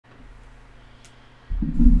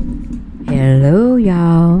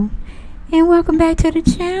welcome back to the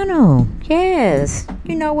channel. Yes,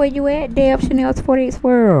 you know where you at, Deb Chanel's 48th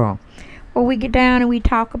World, where we get down and we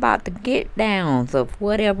talk about the get downs of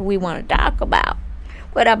whatever we want to talk about,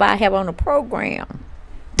 whatever I have on the program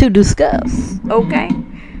to discuss. Okay,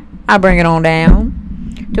 I bring it on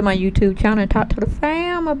down to my YouTube channel and talk to the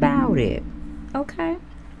fam about it. Okay,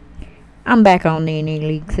 I'm back on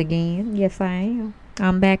NeneLeakes again. Yes, I am.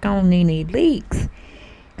 I'm back on NeneLeakes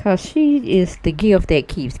because she is the gift that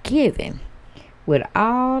keeps giving with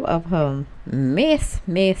all of her mess.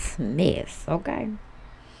 Okay,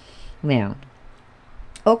 now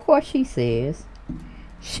of course she says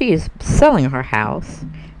she is selling her house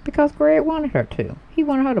because Greg wanted her to. He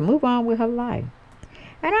wanted her to move on with her life.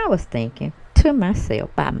 And I was thinking to myself,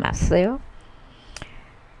 by myself,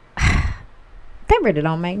 that really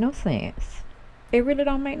don't make no sense. It really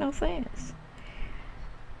don't make no sense.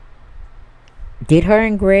 Did her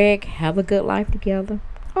and Greg have a good life together?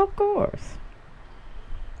 Of course.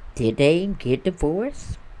 Did they get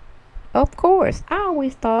divorced? Of course. I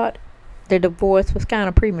always thought the divorce was kind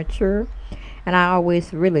of premature. And I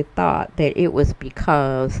always really thought that it was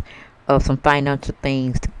because of some financial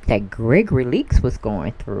things that Gregory Leakes was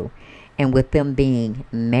going through. And with them being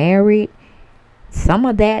married, some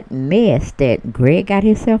of that mess that Greg got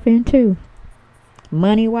himself into,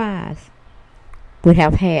 money-wise, would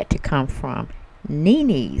have had to come from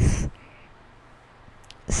Nene's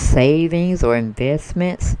savings or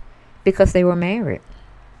investments because they were married.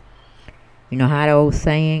 You know how the old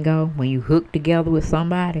saying go, when you hook together with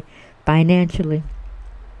somebody financially,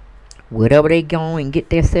 whatever they go and get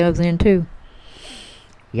themselves into,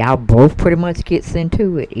 y'all both pretty much gets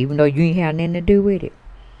into it, even though you ain't have nothing to do with it.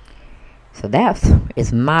 So that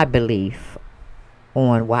is my belief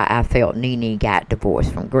on why I felt Nene got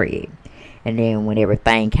divorced from Greg. And then when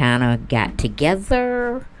everything kind of got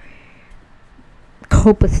together,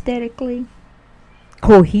 copacetically,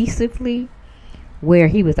 cohesively, where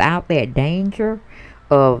he was out that danger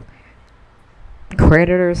of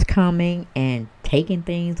creditors coming and taking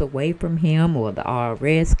things away from him, or the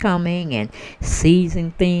IRS coming and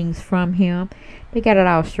seizing things from him, they got it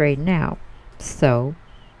all straightened out. So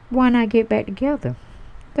why not get back together?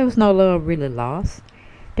 There was no love really lost.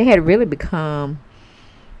 They had really become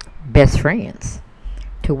best friends,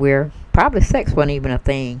 to where probably sex wasn't even a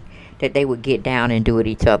thing that they would get down and do with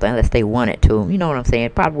each other unless they wanted to. You know what I'm saying?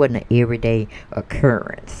 It probably wasn't an everyday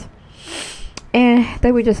occurrence. And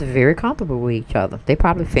they were just very comfortable with each other. They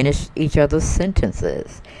probably finished each other's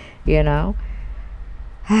sentences, you know.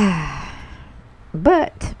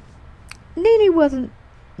 But Nene wasn't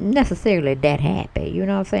necessarily that happy, you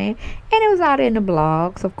know what I'm saying? And it was out in the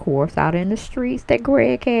blogs, of course, out in the streets, that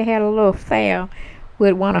Greg had a little affair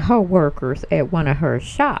with one of her workers at one of her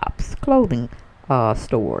shops, clothing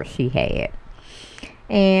stores she had.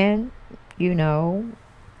 And, you know,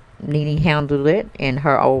 Nene handled it in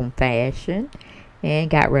her own fashion and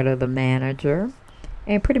got rid of the manager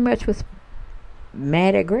and pretty much was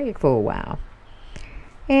mad at Greg for a while.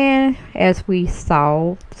 And as we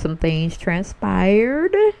saw some things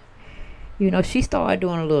transpired, you know, she started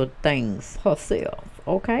doing little things herself,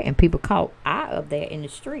 okay? And people caught eye of that in the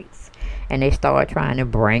streets. And they started trying to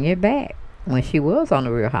bring it back when she was on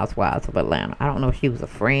the Real Housewives of Atlanta. I don't know if she was a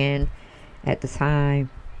friend at the time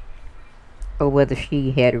or whether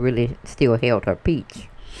she had really still held her peach.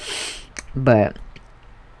 But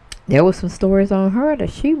there was some stories on her that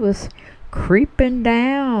she was creeping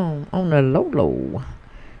down on the low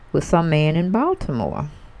with some man in Baltimore.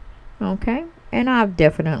 Okay? And I've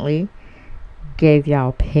definitely gave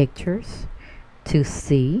y'all pictures to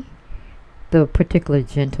see the particular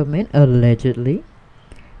gentleman, allegedly,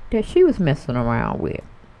 that she was messing around with,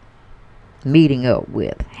 meeting up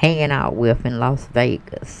with, hanging out with in Las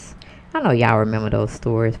Vegas. I know y'all remember those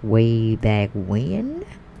stories way back when.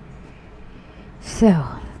 So,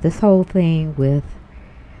 this whole thing with,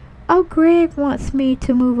 oh, Greg wants me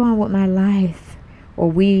to move on with my life,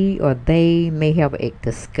 or we or they may have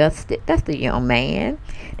discussed it. That's the young man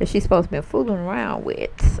that she's supposed to be fooling around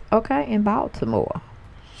with, okay, in Baltimore.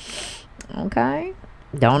 Okay?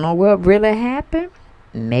 Don't know what really happened.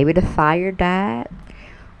 Maybe the fire died,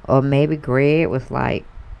 or maybe Greg was like,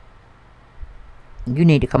 you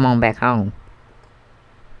need to come on back home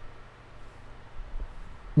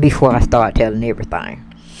before I start telling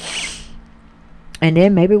everything. And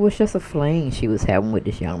then maybe it was just a fling she was having with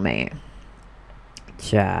this young man.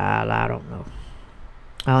 Child, I don't know.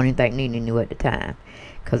 I don't even think Nene knew at the time.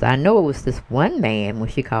 Because I know it was this one man when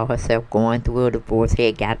she called herself going through a divorce. He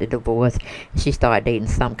had got the divorce. And she started dating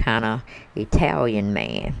some kind of Italian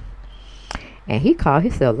man. And he called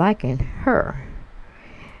himself liking her.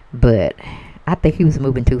 But I think he was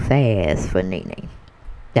moving too fast for Nene.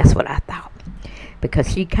 That's what I thought.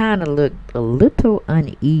 Because she kind of looked a little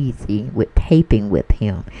uneasy with taping with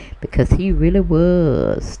him. Because he really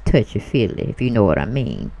was touchy-feely, if you know what I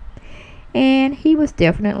mean. And he was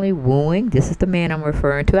definitely wooing. This is the man I'm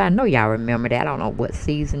referring to. I know y'all remember that. I don't know what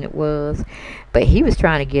season it was. But he was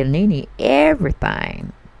trying to give Nene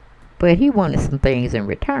everything. But he wanted some things in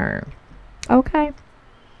return. Okay?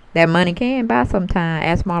 That money can buy some time.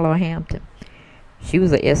 Ask Marlo Hampton. She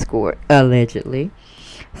was an escort, allegedly.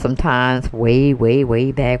 Sometimes way, way,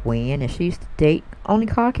 way back when. And she used to date only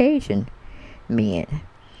Caucasian men.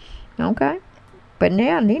 Okay? But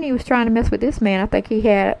now Nene was trying to mess with this man. I think he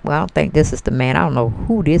had, well, I don't think this is the man. I don't know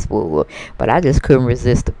who this was. But I just couldn't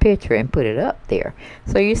resist the picture and put it up there.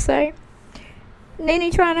 So you say,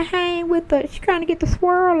 Nene trying to hang with the, she's trying to get the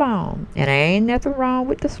swirl on. And there ain't nothing wrong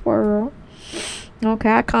with the swirl.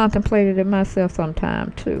 Okay, I contemplated it myself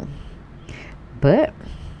sometime too. But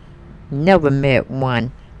never met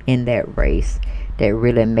one in that race that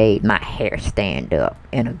really made my hair stand up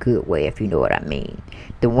in a good way, if you know what I mean.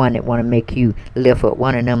 The one that want to make you lift up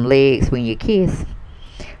one of them legs when you kiss.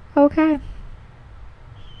 Okay.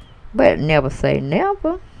 But never say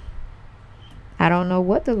never. I don't know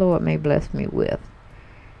what the Lord may bless me with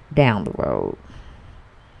down the road.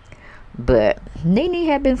 But Nene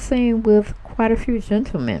had been seen with quite a few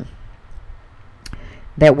gentlemen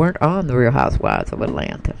that weren't on the Real Housewives of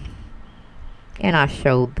Atlanta. And I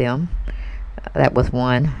showed them. That was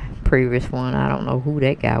one previous one. I don't know who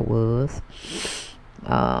that guy was.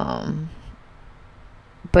 But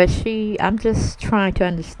I'm just trying to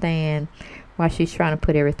understand why she's trying to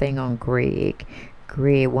put everything on Greg.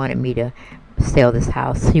 Greg wanted me to sell this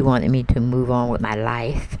house. He wanted me to move on with my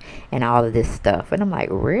life and all of this stuff. And I'm like,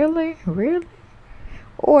 really? Really?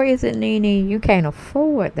 Or is it, Nene, you can't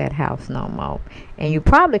afford that house no more? And you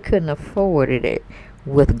probably couldn't afford it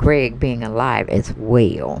with Greg being alive as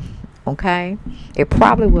well. Okay? It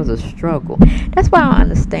probably was a struggle. That's why I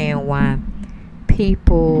understand why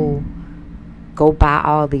people go buy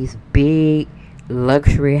all these big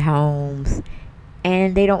luxury homes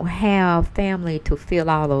and they don't have family to fill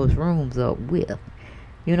all those rooms up with.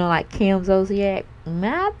 You know, like Kim Zolciak,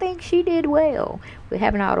 I think she did well with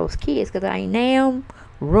having all those kids, because I ain't damn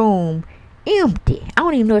room empty. I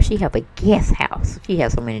don't even know if she have a guest house. She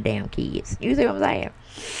has so many damn kids. You see what I'm saying?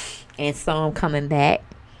 And some coming back,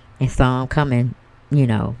 and some coming, you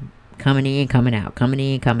know, coming in, coming out, coming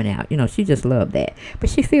in, coming out. You know, she just loved that.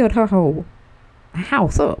 But she filled her whole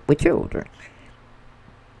house up with children.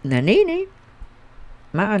 Now, Nene,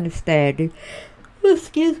 my understanding,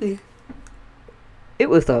 excuse me, it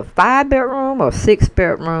was a 5-bedroom or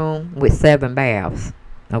 6-bedroom with 7 baths.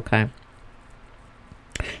 Okay.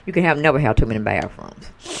 You can never have too many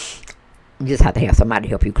bathrooms. You just have to have somebody to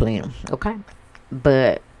help you clean them. Okay.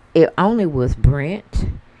 But it only was Brent,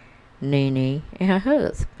 Nene, and her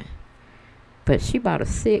husband. But she bought a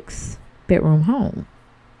 6-bedroom home.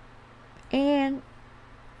 And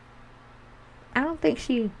I don't think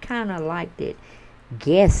she kind of liked it.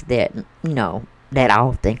 Guessed that, you know, that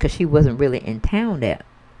often, because she wasn't really in town that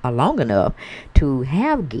long enough to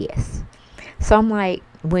have guests. So I'm like,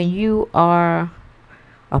 when you are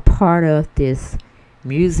a part of this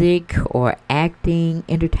music or acting,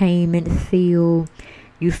 entertainment field,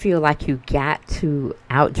 you feel like you got to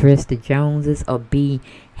outdress the Joneses or be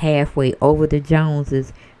halfway over the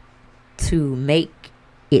Joneses to make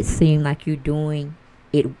it seem like you're doing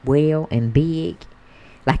it well and big,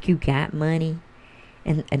 like you got money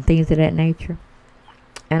and things of that nature.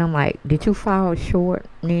 And I'm like, did you fall short,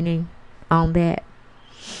 Nene, on that?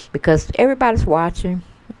 Because everybody's watching.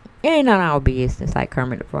 It ain't none of our business, like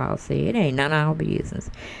Kermit the Frog said. It ain't none of our business.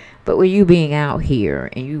 But with you being out here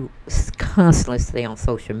and you constantly stay on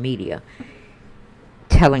social media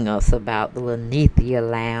telling us about the Lenithia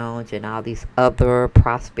Lounge and all these other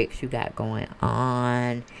prospects you got going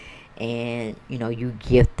on, and, you know, you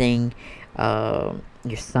gifting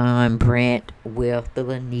your son Brent with the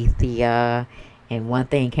Lenithia. And one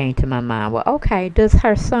thing came to my mind. Well, okay, does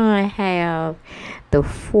her son have the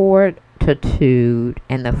fortitude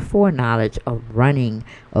and the foreknowledge of running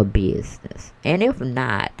a business? And if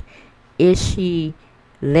not, is she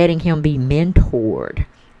letting him be mentored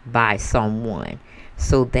by someone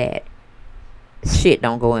so that shit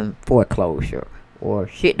don't go in foreclosure or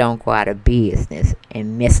shit don't go out of business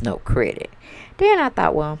and mess no credit? Then I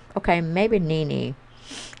thought, well, okay, maybe Nene,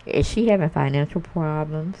 is she having financial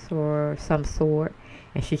problems or some sort,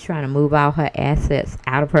 and she's trying to move all her assets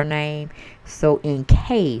out of her name, so in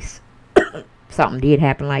case something did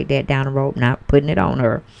happen like that down the road, not putting it on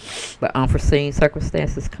her, but unforeseen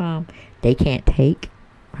circumstances come, they can't take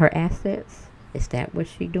her assets? Is that what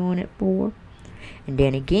she doing it for? And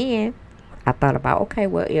then again, I thought about, okay,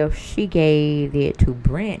 well, if she gave it to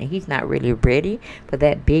Brent and he's not really ready for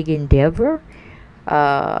that big endeavor,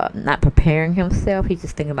 not preparing himself, he's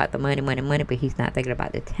just thinking about the money, but he's not thinking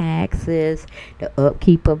about the taxes, the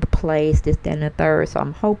upkeep of the place, this, that, and the third. So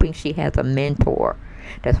I'm hoping she has a mentor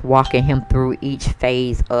that's walking him through each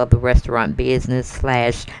phase of the restaurant business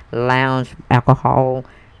slash lounge alcohol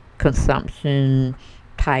consumption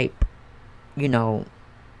type,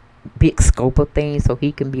 big scope of things, so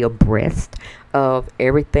he can be abreast of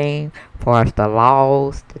everything as far as the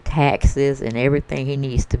laws, the taxes, and everything he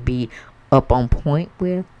needs to be up on point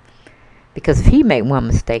with. Because if he make one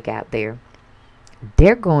mistake out there,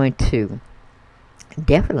 they're going to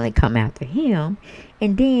definitely come after him,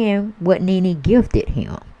 and then what Nene gifted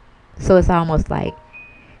him. So it's almost like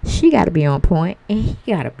she got to be on point and he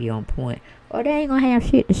got to be on point, or they ain't gonna have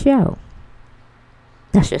shit to show.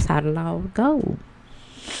 That's just how the law goes.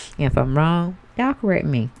 And if I'm wrong, y'all correct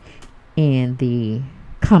me in the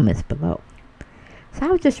comments below. So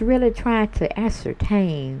I was just really trying to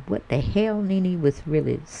ascertain what the hell Nene was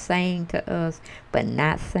really saying to us, but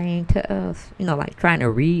not saying to us. Like trying to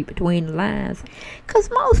read between the lines. Because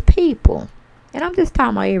most people, and I'm just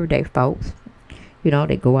talking about everyday folks,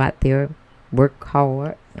 they go out there, work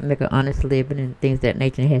hard, and make an honest living and things of that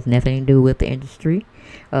nature. It has nothing to do with the industry.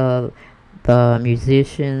 The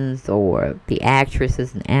musicians or the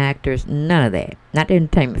actresses and actors, none of that. Not the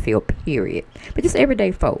entertainment field, period. But just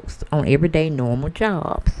everyday folks on everyday normal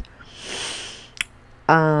jobs.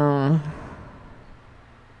 Damn,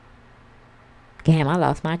 I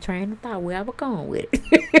lost my train of thought where I was going with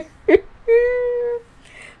it.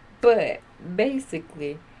 But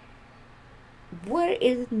basically, what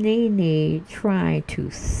is Nene trying to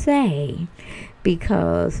say?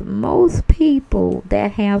 Because most people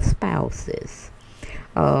that have spouses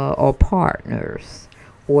or partners,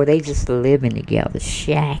 or they just living together,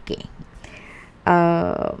 shacking,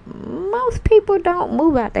 most people don't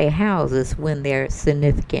move out their houses when their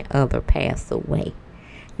significant other passed away,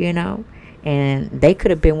 and they could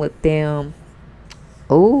have been with them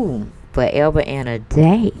forever and a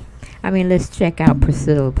day. I mean, let's check out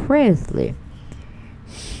Priscilla Presley.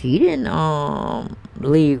 She didn't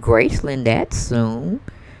leave Graceland that soon.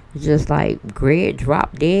 Just like Greg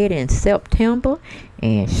dropped dead in September,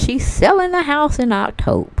 and she's selling the house in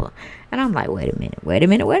October. And I'm like, wait a minute.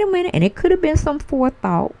 And it could have been some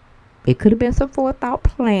forethought. It could have been some forethought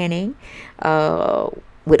planning,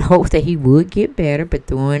 with hopes that he would get better. But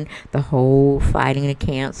during the whole fighting the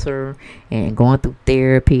cancer and going through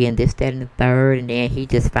therapy and this, that, and the third, and then he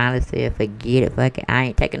just finally said, forget it, fuck it, I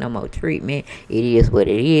ain't taking no more treatment. It is what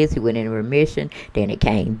it is. He went in remission. Then it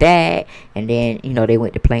came back, and then they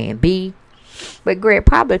went to plan B. But Greg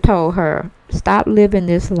probably told her, stop living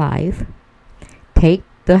this life. Take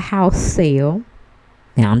the house sale.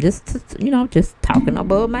 Now I'm just talking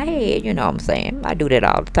above my head. You know what I'm saying? I do that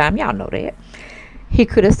all the time. Y'all know that. He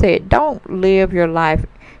could have said, don't live your life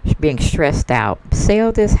being stressed out.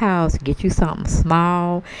 Sell this house, get you something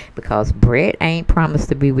small, because Brett ain't promised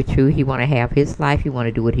to be with you. He want to have his life. He want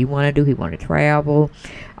to do what he want to do. He want to travel,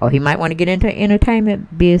 or he might want to get into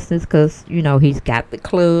entertainment business, because he's got the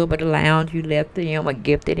club or the lounge you left to him or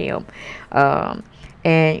gifted him, and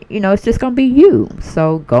it's just gonna be you.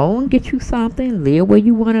 So go and get you something, live where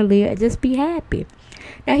you want to live, and just be happy.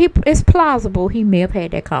 Now, it's plausible he may have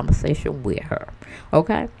had that conversation with her,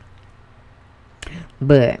 okay?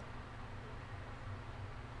 But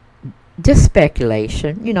just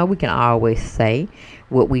speculation. We can always say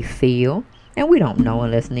what we feel, and we don't know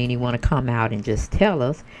unless Nene want to come out and just tell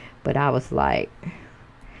us. But I was like,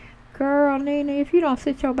 girl, Nene, if you don't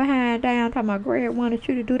sit your behind down talking about Greg wanted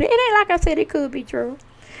you to do that, it ain't like I said it could be true.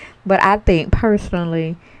 But I think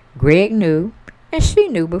personally, Greg knew. And she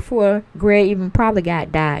knew before Greg even probably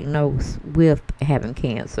got diagnosed with having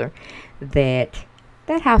cancer that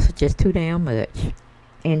house was just too damn much.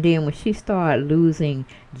 And then when she started losing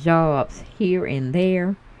jobs here and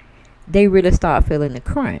there, they really started feeling the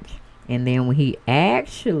crunch. And then when he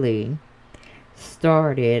actually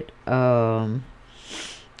started, getting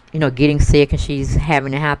sick, and she's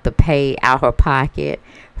having to have to pay out her pocket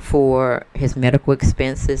for his medical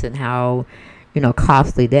expenses, and how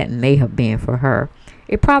costly that may have been for her.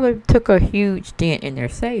 It probably took a huge dent in their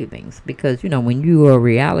savings, because when you are a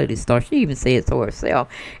reality star, she even said so herself,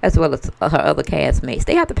 as well as her other castmates,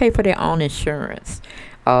 they have to pay for their own insurance.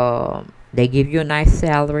 They give you a nice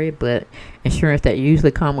salary, but insurance that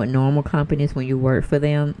usually come with normal companies when you work for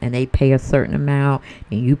them, and they pay a certain amount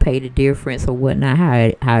and you pay the difference or whatnot,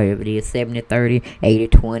 however it is, 70-30,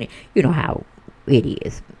 80-20, how it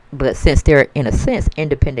is. But since they're, in a sense,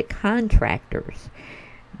 independent contractors,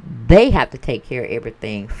 they have to take care of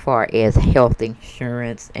everything far as health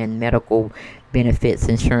insurance and medical benefits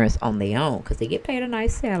insurance on their own, because they get paid a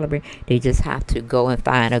nice salary. They just have to go and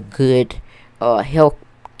find a good health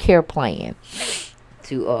care plan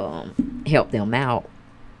to help them out,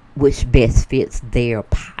 which best fits their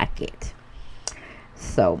pocket.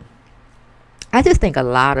 So I just think a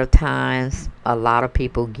lot of times a lot of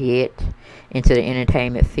people get into the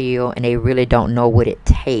entertainment field and they really don't know what it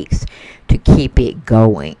takes to keep it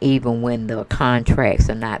going, even when the contracts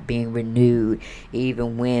are not being renewed,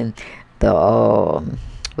 even when the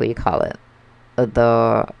what do you call it,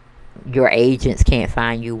 your agents can't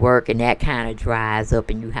find you work, and that kind of dries up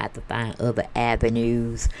and you have to find other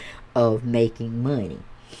avenues of making money.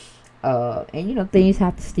 And you know, things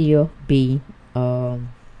have to still be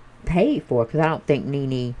paid for, because I don't think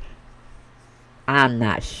Nene, I'm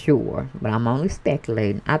not sure, but I'm only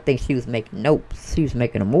speculating, I think she was making notes. She was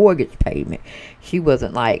making a mortgage payment. She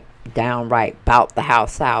wasn't like downright bought the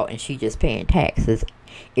house out and she just paying taxes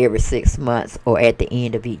every 6 months or at the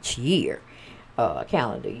end of each year,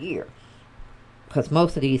 calendar year. Because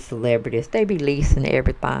most of these celebrities, they be leasing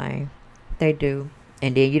everything. They do.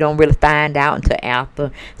 And then you don't really find out until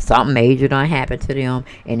after something major done happened to them,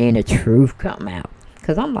 and then the truth come out.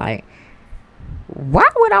 Because I'm like, why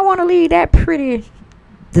would I want to leave that pretty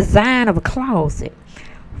design of a closet?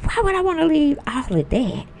 Why would I want to leave all of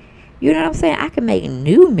that? You know what I'm saying? I can make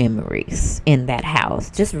new memories in that house.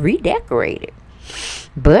 Just redecorate it.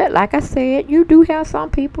 But like I said, you do have some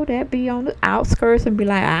people that be on the outskirts and be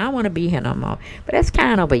like, I don't want to be here no more. But that's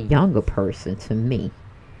kind of a younger person to me,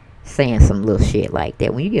 saying some little shit like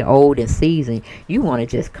that. When you get old and seasoned, you want to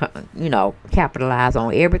just, you know, capitalize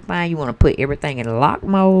on everything. You want to put everything in lock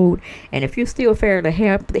mode. And if you're still fairly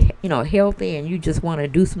healthy, you know, healthy, and you just want to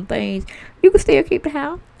do some things, you can still keep the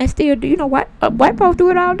house and still do. You know what? White folks do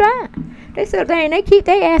it all the time. They still, they keep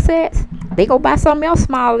their assets. They go buy something else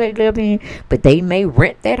small they live in, but they may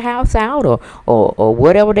rent that house out or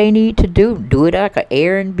whatever they need to do. Do it like an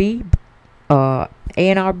Airbnb,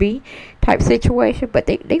 ANRB type situation, but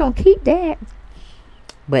they gonna keep that.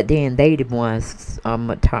 But then they the ones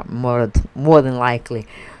more than likely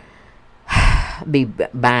be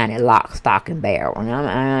buying it lock, stock, and barrel. And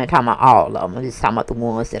I'm talking about all of them. I'm just talking about the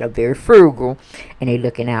ones that are very frugal and they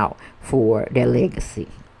looking out for their legacy,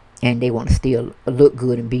 and they want to still look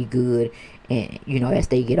good and be good. And you know, as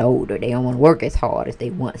they get older, they don't want to work as hard as they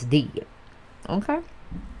once did. Okay,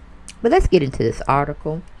 but let's get into this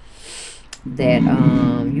article that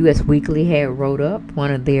U.S. Weekly had wrote up.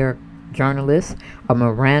 One of their journalists,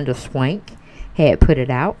 Miranda Swank, had put it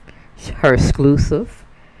out. Her exclusive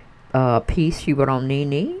piece she wrote on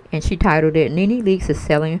Nene, and she titled it, NeneLeakes is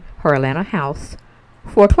selling her Atlanta house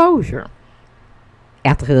foreclosure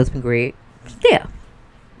after husband Greg death.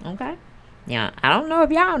 Okay. Yeah, I don't know if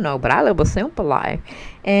y'all know, but I live a simple life,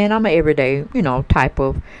 and I'm an everyday, you know, type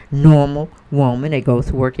of normal woman that goes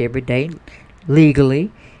to work every day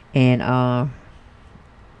legally and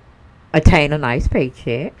attain a nice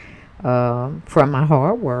paycheck from my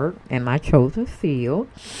hard work and my chosen field.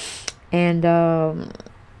 And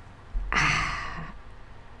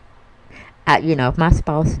you know, if my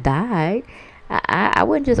spouse died, I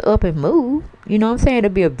wouldn't just up and move. You know what I'm saying?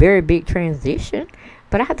 It'd be a very big transition.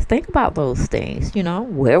 But I have to think about those things, you know.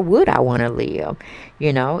 Where would I want to live?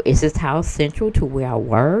 You know, is this house central to where I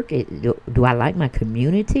work? Do I like my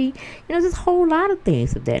community? You know, there's a whole lot of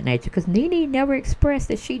things of that nature. Because Nene never expressed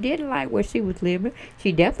that she didn't like where she was living.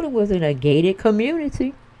 She definitely was in a gated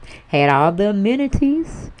community. Had all the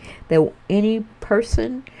amenities that any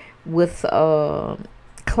person with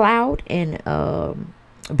clout and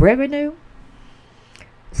revenue,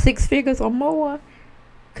 6 figures or more,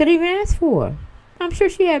 could even ask for. I'm sure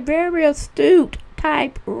she had very astute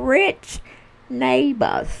type rich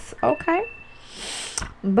neighbors. Okay.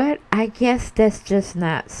 But I guess that's just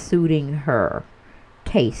not suiting her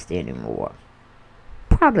taste anymore.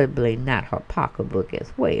 Probably not her pocketbook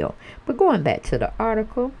as well. But going back to the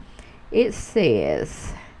article, it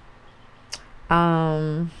says,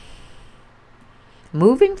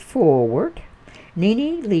 moving forward,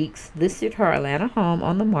 NeneLeakes listed her Atlanta home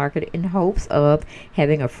on the market in hopes of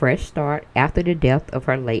having a fresh start after the death of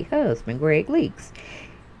her late husband, Greg Leakes.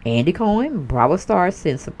 Andy Cohen, Bravo star,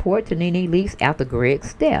 sent support to NeneLeakes after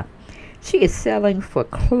Greg's death. She is selling for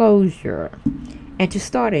closure and to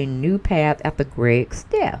start a new path after Greg's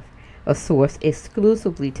death. A source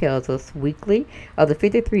exclusively tells Us Weekly of the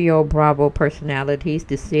 53-year-old Bravo personality's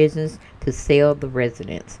decisions to sell the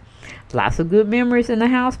residence. Lots of good memories in the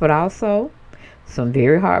house, but also some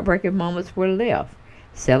very heartbreaking moments were left.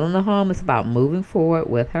 Selling the home is about moving forward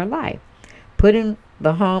with her life. Putting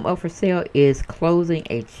the home up for sale is closing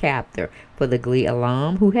a chapter for the Glee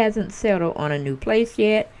alum who hasn't settled on a new place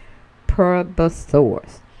yet, per the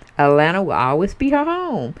source. Atlanta will always be her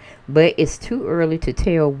home, but it's too early to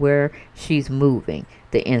tell where she's moving,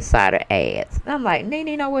 the insider adds. I'm like,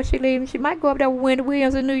 Nene know where she leaving. She might go up there with Wendy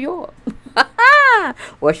Williams in New York.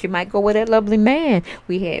 Or she might go with that lovely man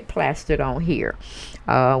we had plastered on here,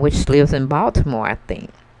 which lives in Baltimore, I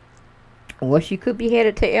think. Or she could be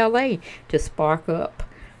headed to LA to spark up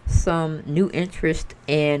some new interest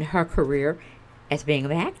in her career as being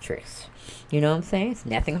an actress. You know what I'm saying? It's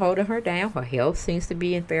nothing holding her down. Her health seems to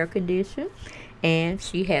be in fair condition. And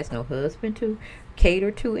she has no husband to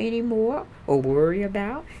cater to anymore or worry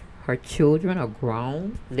about. Her children are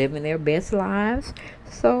grown, living their best lives.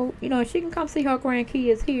 So, you know, she can come see her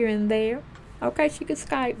grandkids here and there. Okay, she can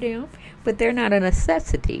Skype them. But they're not a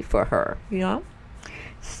necessity for her, you know.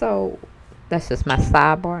 So, that's just my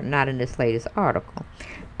sidebar, not in this latest article.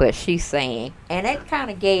 But she's saying, and that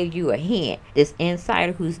kind of gave you a hint, this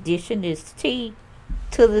insider who's dishing this tea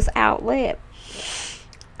to this outlet,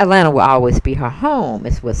 Atlanta will always be her home,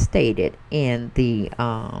 is what's stated in the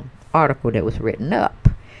article that was written up.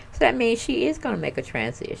 So that means she is going to make a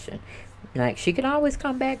transition. Like, she can always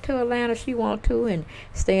come back to Atlanta if she want to and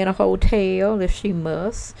stay in a hotel if she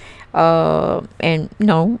must. And, you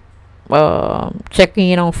know, check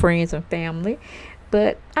in on friends and family.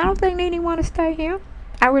 But I don't think Nene want to stay here.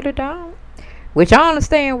 I really don't. Which I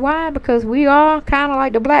understand why, because we are kind of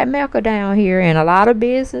like the Black Mecca down here, and a lot of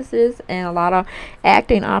businesses and a lot of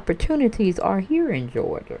acting opportunities are here in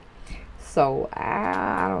Georgia. So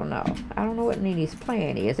I don't know. I don't know what Nene's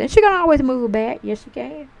plan is. And she can always move back. Yes, she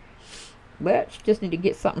can. But she just need to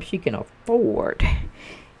get something she can afford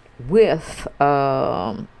with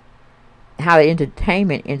how the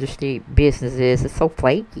entertainment industry business is. It's so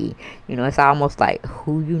flaky. You know, it's almost like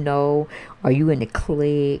who you know. Are you in the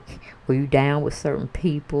clique? Are you down with certain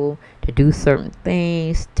people to do certain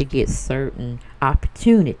things, to get certain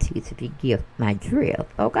opportunities, if you give my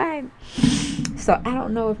drift, okay? So I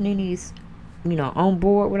don't know if Nene's, you know, on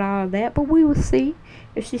board with all of that, but we will see.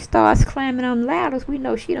 If she starts climbing on ladders, we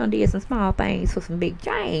know she done did some small things for some big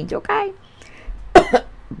change, okay?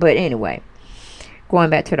 But anyway, going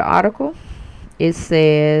back to the article, it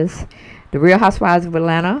says the Real Housewives of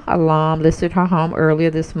Atlanta alum listed her home earlier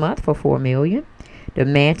this month for $4 million. The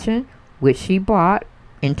mansion, which she bought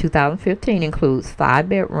in 2015, includes 5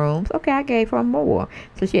 bedrooms. Okay, I gave her more,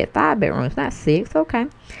 so she had 5 bedrooms, not 6. Okay.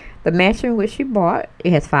 The mansion which she bought,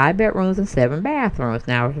 it has 5 bedrooms and 7 bathrooms.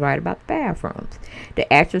 Now I was right about the bathrooms.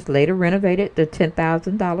 The actress later renovated the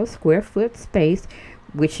 $10,000 square foot space,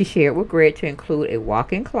 which she shared with Greg, to include a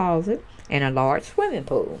walk-in closet and a large swimming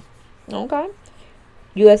pool. Okay.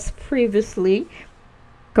 U.S. previously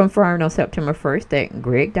confirmed on September 1st that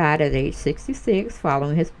Greg died at age 66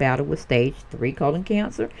 following his battle with stage 3 colon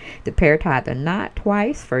cancer. The pair tied the knot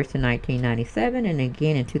twice, first in 1997 and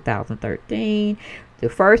again in 2013. The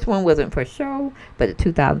first one wasn't for show, but the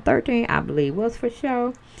 2013, I believe, was for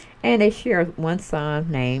show. And they share one son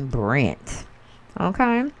named Brent.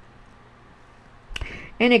 Okay.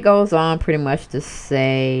 And it goes on pretty much to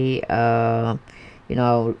say, you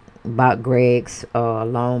know, about Greg's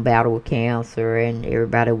long battle with cancer, and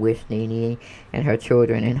everybody wished Nene and her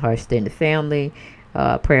children and her extended family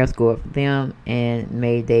prayers go up for them, and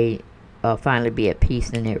may they finally be at peace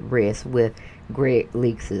and at rest with Greg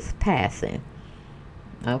Leakes' passing.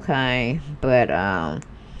 Okay, but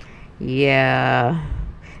yeah,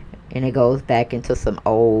 and it goes back into some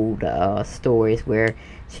old stories where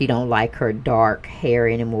she don't like her dark hair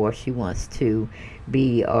anymore. She wants to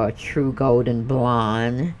be a true golden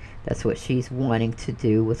blonde. That's what she's wanting to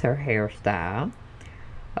do with her hairstyle.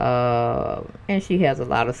 And she has a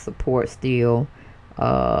lot of support still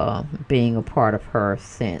being a part of her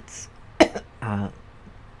since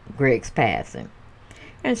Greg's passing.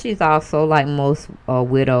 And she's also, like most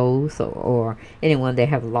widows or anyone that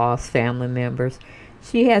have lost family members,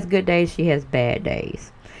 she has good days, she has bad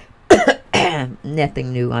days.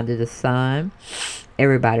 Nothing new under the sun.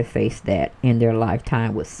 Everybody faced that in their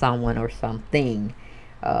lifetime with someone or something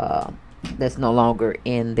that's no longer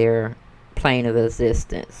in their plane of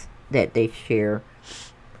existence that they share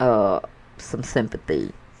some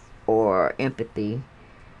sympathy or empathy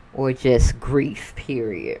or just grief,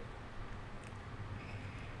 period.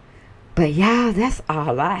 But yeah, that's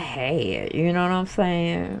all I had. You know what I'm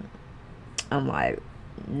saying? I'm like,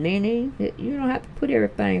 Nene, you don't have to put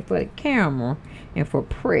everything for the camera and for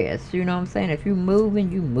press. You know what I'm saying? If you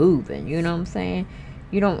moving, you moving. You know what I'm saying?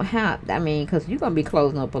 You don't have, I mean, because you're going to be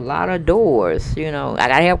closing up a lot of doors. You know, I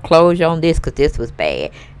got to have closure on this because this was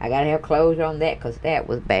bad. I got to have closure on that because that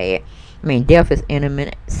was bad. I mean, death is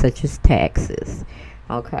imminent, such as taxes.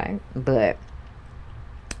 Okay? But,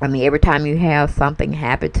 I mean, every time you have something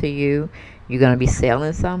happen to you, you're going to be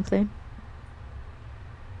selling something.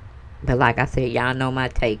 But like I said, y'all know my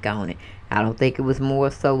take on it. I don't think it was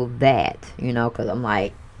more so that, you know, because I'm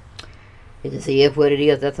like, it just is what it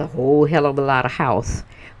is. That's a whole hell of a lot of house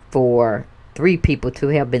for 3 people to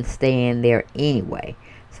have been staying there anyway.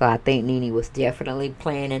 So I think Nene was definitely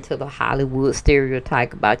playing into the Hollywood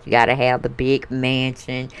stereotype about you got to have the big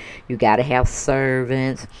mansion, you got to have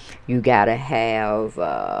servants, you got to have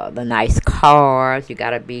the nice cars, you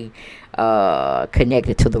got to be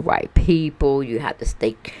connected to the right people, you have to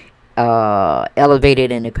stay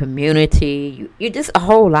elevated in the community. You're just a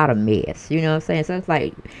whole lot of mess, you know what I'm saying? So it's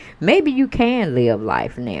like, maybe you can live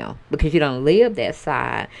life now because you don't live that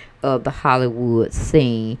side of the Hollywood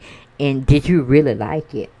scene. And did you really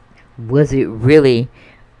like it? Was it really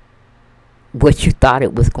what you thought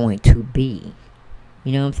it was going to be?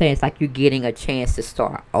 You know what I'm saying? It's like you're getting a chance to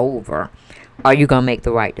start over. Are you going to make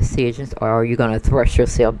the right decisions, or are you going to thrust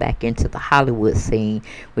yourself back into the Hollywood scene,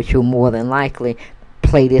 which you'll more than likely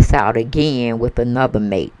play this out again with another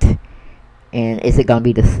mate? And is it going to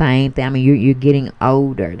be the same thing? I mean, you're getting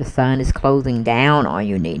older. The sun is closing down on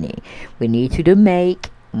you, Nene. We need you to make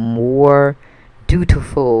more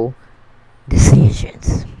dutiful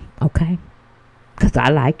decisions, okay? Because I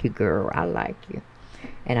like you, girl. I like you.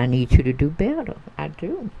 And I need you to do better. I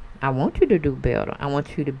do. I want you to do better. I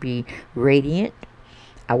want you to be radiant.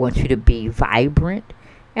 I want you to be vibrant.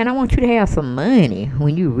 And I want you to have some money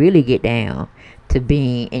when you really get down to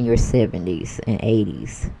being in your 70s and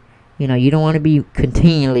 80s. You know, you don't want to be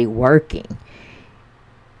continually working,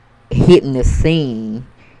 hitting the scene,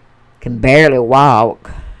 can barely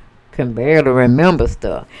walk, can barely remember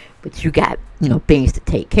stuff, but you got, you know, things to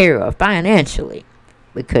take care of financially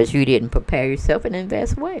because you didn't prepare yourself and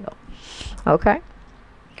invest well. Okay?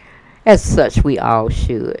 As such, we all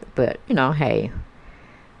should. But, you know, hey,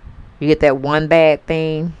 you get that one bad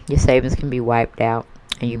thing, your savings can be wiped out,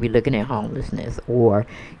 and you'll be looking at homelessness, or,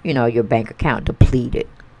 you know, your bank account depleted.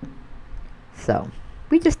 So,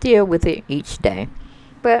 we just deal with it each day.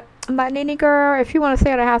 But, my Nene girl, if you want to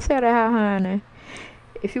sell the house, honey.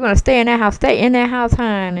 If you want to stay in that house, stay in that house,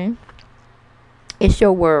 honey. It's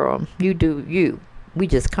your world. You do you. We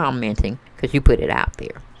just commenting because you put it out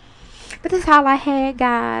there. But that's all I had,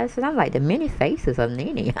 guys. And I'm like, the many faces of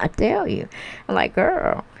Nene, I tell you. I'm like,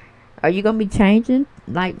 girl, are you going to be changing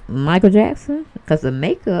like Michael Jackson? Because the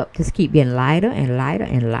makeup just keep getting lighter and lighter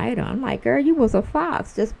and lighter. I'm like, girl, you was a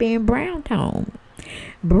fox just being brown tone.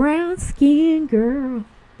 Brown skin, girl.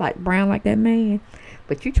 Like brown like that man.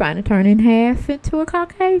 But you trying to turn in half into a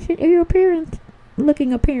Caucasian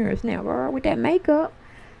looking appearance now, girl, with that makeup.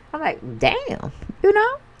 I'm like, damn, you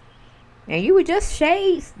know? And you were just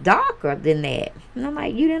shades darker than that. And I'm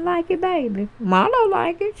like, you didn't like it, baby. Marlo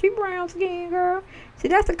like it. She brown skin, girl. See,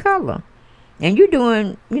 that's the color. And you're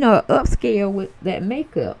doing, you know, upscale with that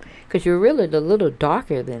makeup. Because you're really a little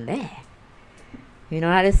darker than that. You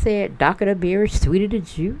know how they said, darker the berry, sweeter the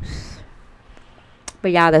juice.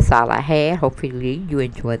 But y'all, that's all I had. Hopefully you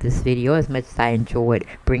enjoyed this video as much as I enjoyed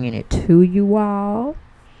bringing it to you all.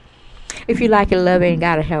 If you like it, love it, and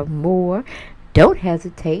gotta have more, don't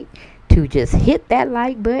hesitate to just hit that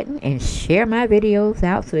like button and share my videos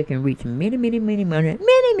out so it can reach many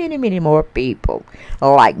more people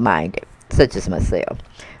like-minded, such as myself.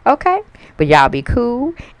 Okay? But y'all be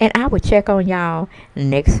cool, and I will check on y'all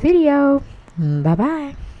next video.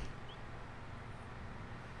 Bye-bye.